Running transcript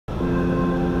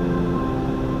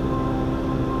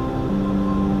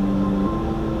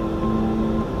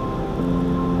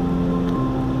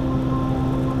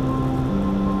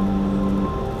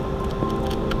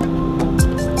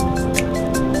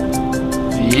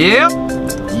Yep,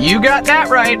 you got that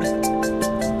right.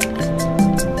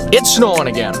 It's snowing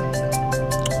again,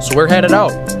 so we're headed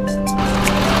out.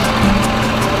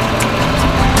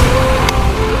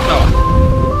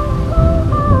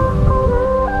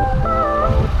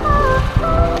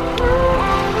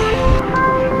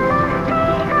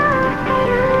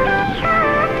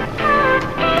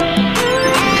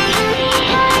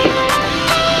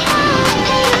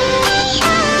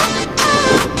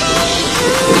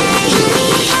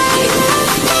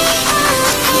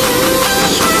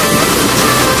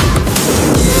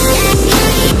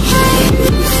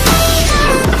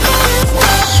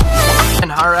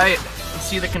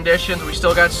 See the conditions, we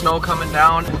still got snow coming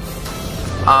down.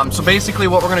 So basically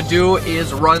what we're gonna do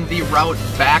is run the route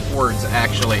backwards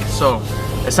actually. So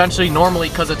essentially normally,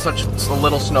 because it's such a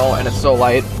little snow and it's so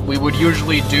light, we would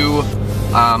usually do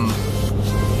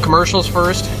commercials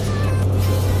first.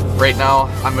 Right now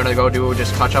I'm gonna go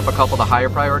just touch up a couple of the higher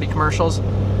priority commercials.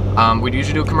 We'd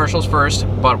usually do commercials first,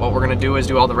 but what we're gonna do is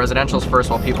do all the residentials first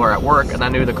while people are at work, and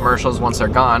then do the commercials once they're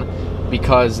gone,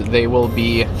 because they will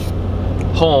be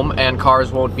home and cars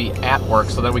won't be at work,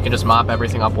 so then we can just mop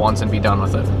everything up once and be done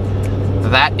with it.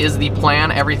 That is the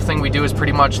plan. Everything we do is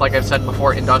pretty much, like I've said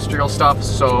before, industrial stuff,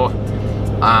 so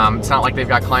it's not like they've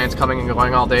got clients coming and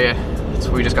going all day. So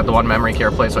we just got the one memory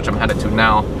care place, which I'm headed to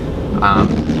now,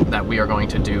 that we are going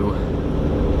to do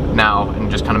now and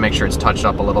just kind of make sure it's touched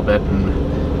up a little bit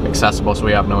and accessible so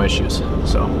we have no issues.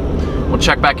 So we'll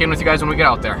check back in with you guys when we get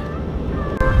out there.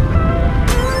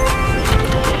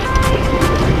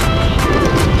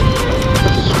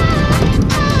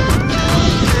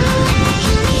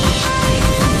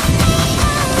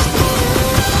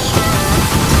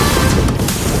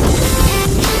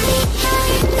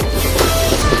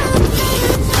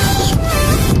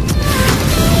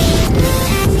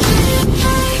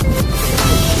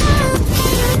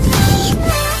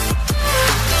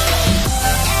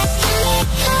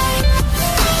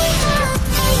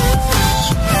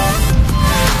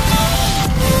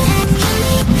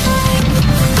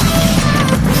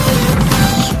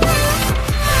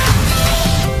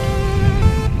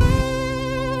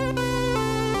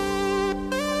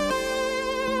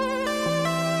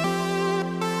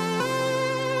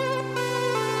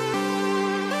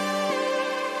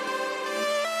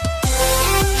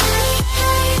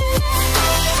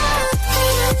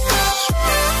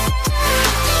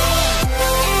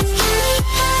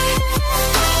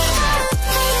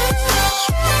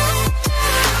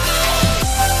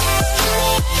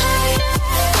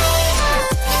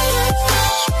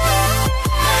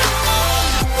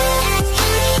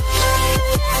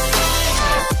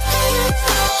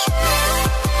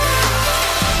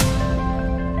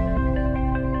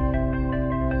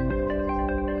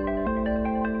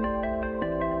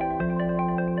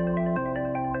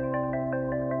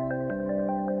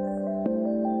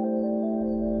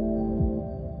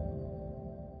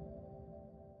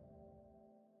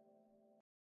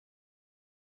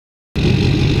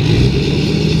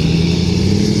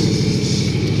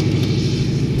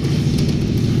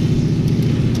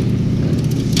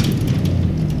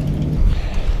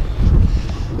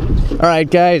 All right,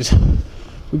 guys,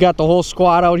 we got the whole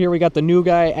squad out here. We got the new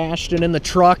guy, Ashton, in the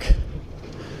truck.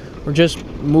 We're just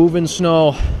moving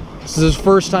snow. This is his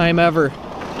first time ever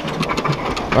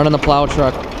running the plow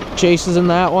truck. Chase is in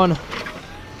that one,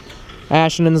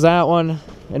 Ashton's that one,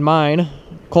 and mine.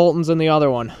 Colton's in the other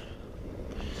one.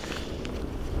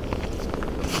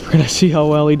 We're gonna see how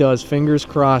well he does. Fingers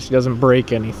crossed he doesn't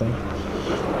break anything.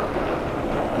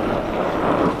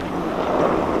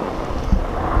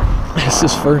 This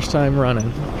is his first time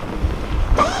running.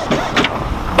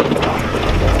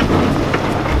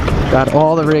 Got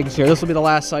all the rigs here. This will be the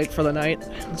last site for the night.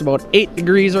 It's about 8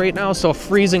 degrees right now, so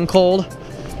freezing cold.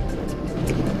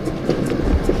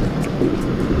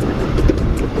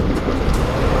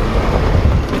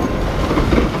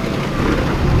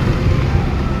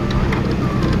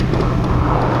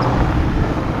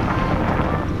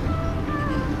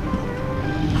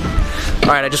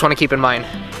 All right, I just want to keep in mind,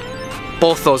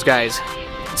 both those guys,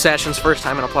 it's Ashton's first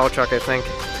time in a plow truck, I think.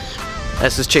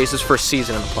 This is Chase's first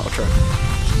season in a plow truck.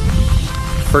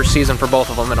 First season for both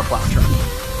of them in a plow truck.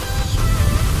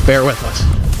 Bear with us.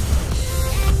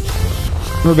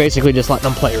 We're basically just letting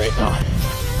them play right now.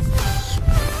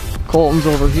 Colton's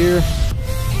over here,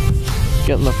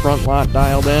 getting the front lot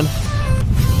dialed in.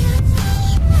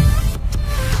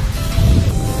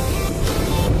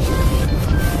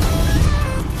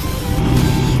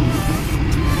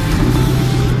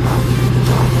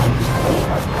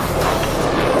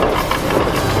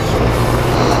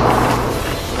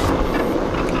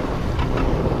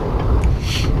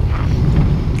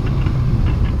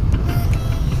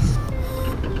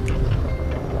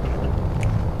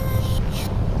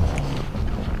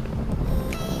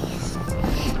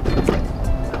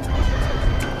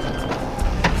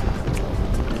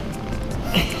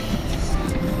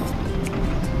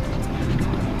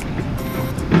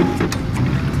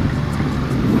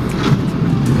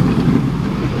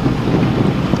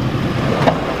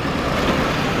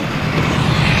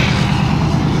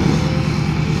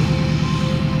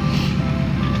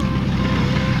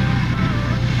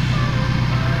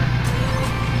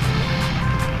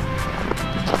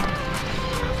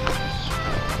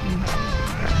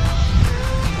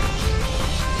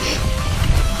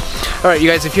 All right, you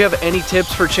guys, if you have any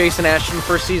tips for chasing Ashton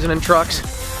first season in trucks,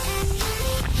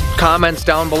 comments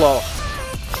down below.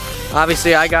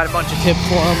 Obviously, I got a bunch of tips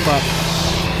for him, but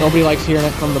nobody likes hearing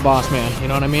it from the boss man, you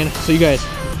know what I mean? So you guys,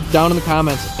 down in the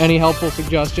comments, any helpful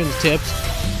suggestions, tips,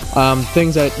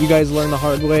 things that you guys learn the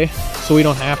hard way so we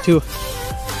don't have to.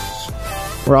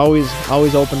 We're always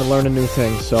open to learning new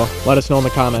things, so let us know in the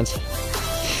comments.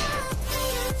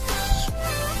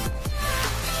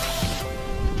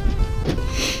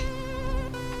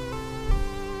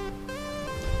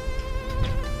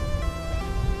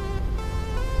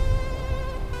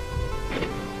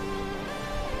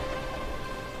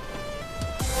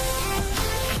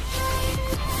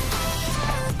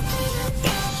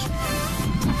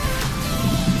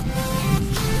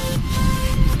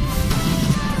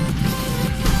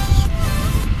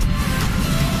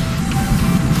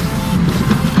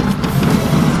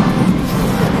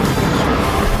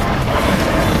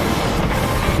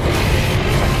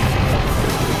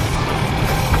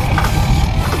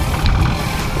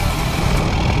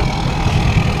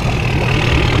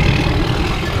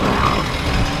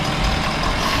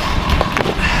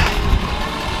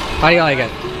 How do you like it?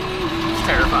 It's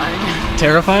terrifying.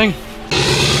 Terrifying?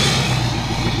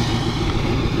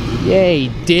 Yay,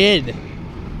 did.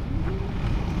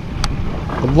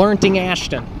 Learning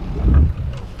Ashton.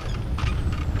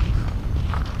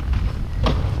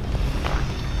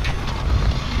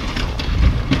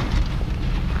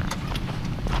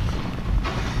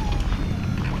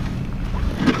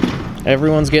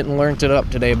 Everyone's getting learned it up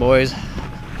today, boys.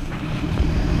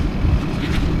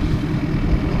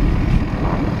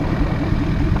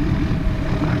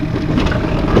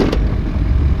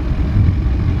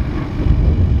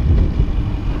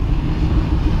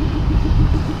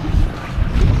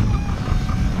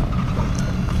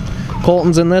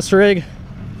 Colton's in this rig.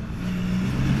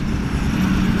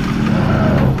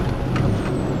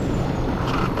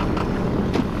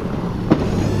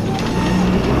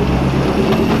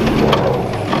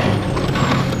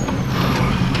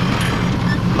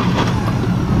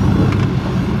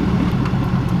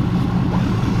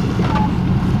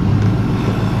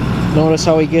 Notice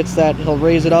how he gets that, he'll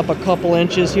raise it up a couple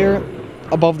inches here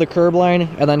above the curb line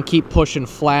and then keep pushing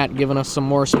flat, giving us some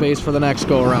more space for the next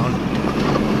go around.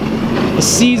 A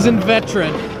seasoned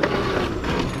veteran.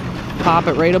 Pop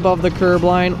it right above the curb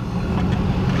line,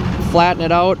 flatten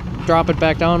it out, drop it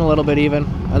back down a little bit even,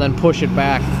 and then push it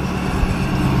back,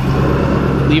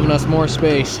 leaving us more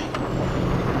space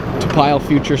to pile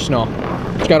future snow.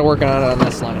 Just got to work on it on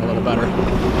this line a little better.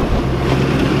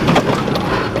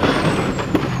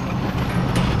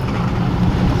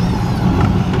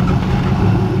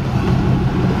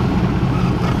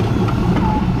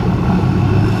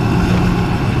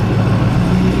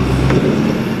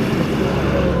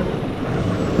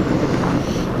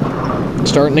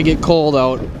 Starting to get cold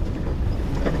out.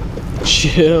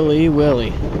 Chilly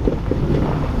willy.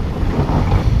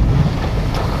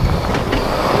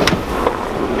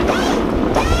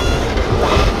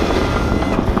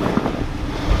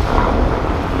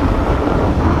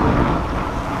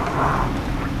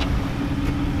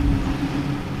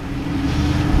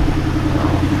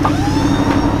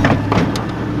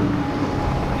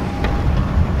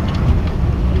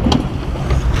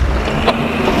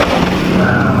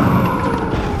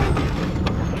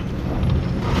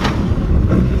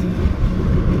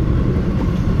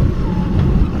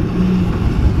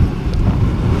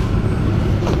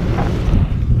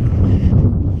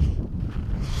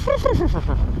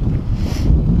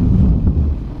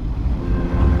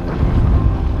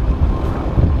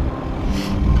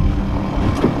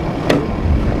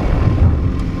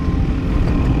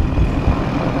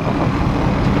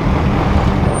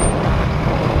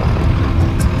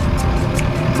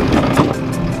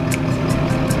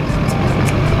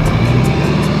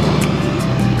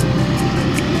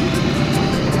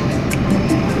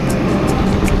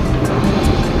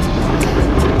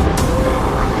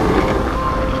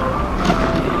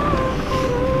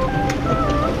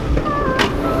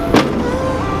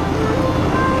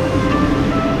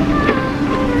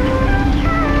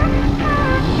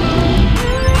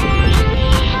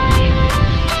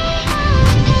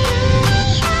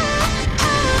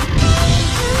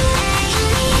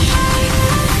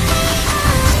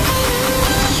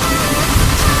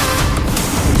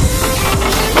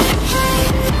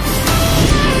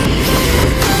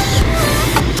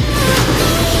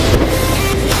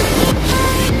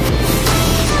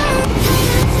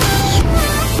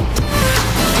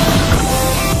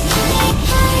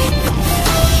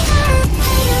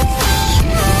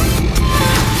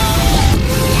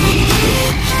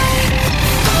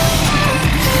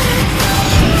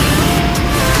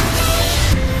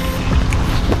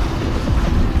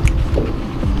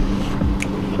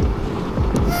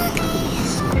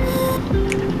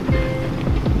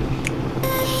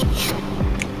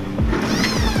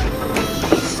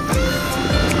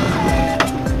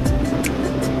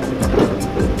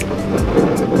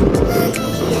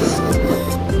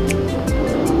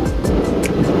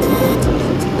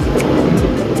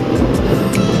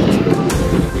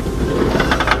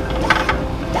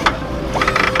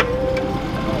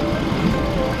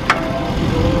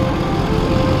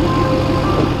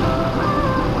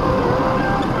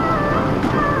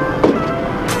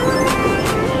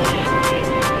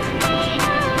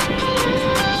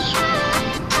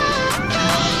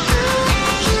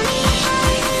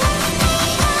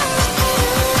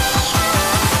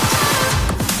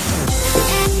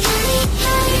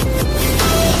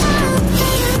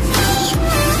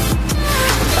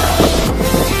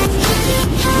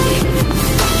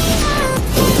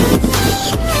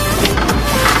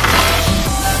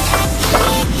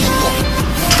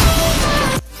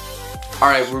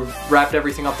 Alright, we wrapped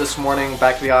everything up this morning,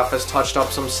 back to the office, touched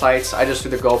up some sites. I just threw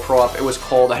the GoPro up. It was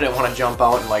cold. I didn't want to jump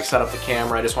out and like set up the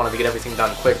camera. I just wanted to get everything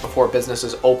done quick before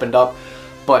businesses opened up.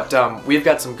 But we've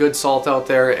got some good salt out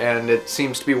there, and it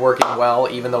seems to be working well,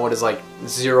 even though it is like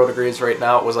 0 degrees right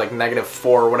now. It was like -4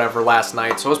 or whatever last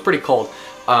night, so it was pretty cold.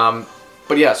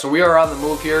 But yeah, so we are on the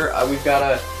move here. We've got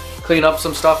to clean up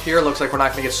some stuff here. Looks like we're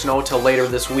not going to get snow till later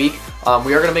this week.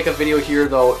 We are going to make a video here,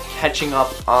 though, catching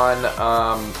up on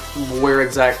where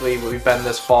exactly we've been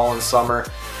this fall and summer,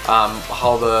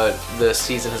 how the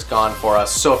season has gone for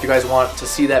us. So if you guys want to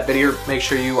see that video, make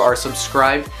sure you are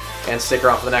subscribed and stick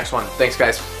around for the next one. Thanks,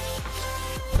 guys.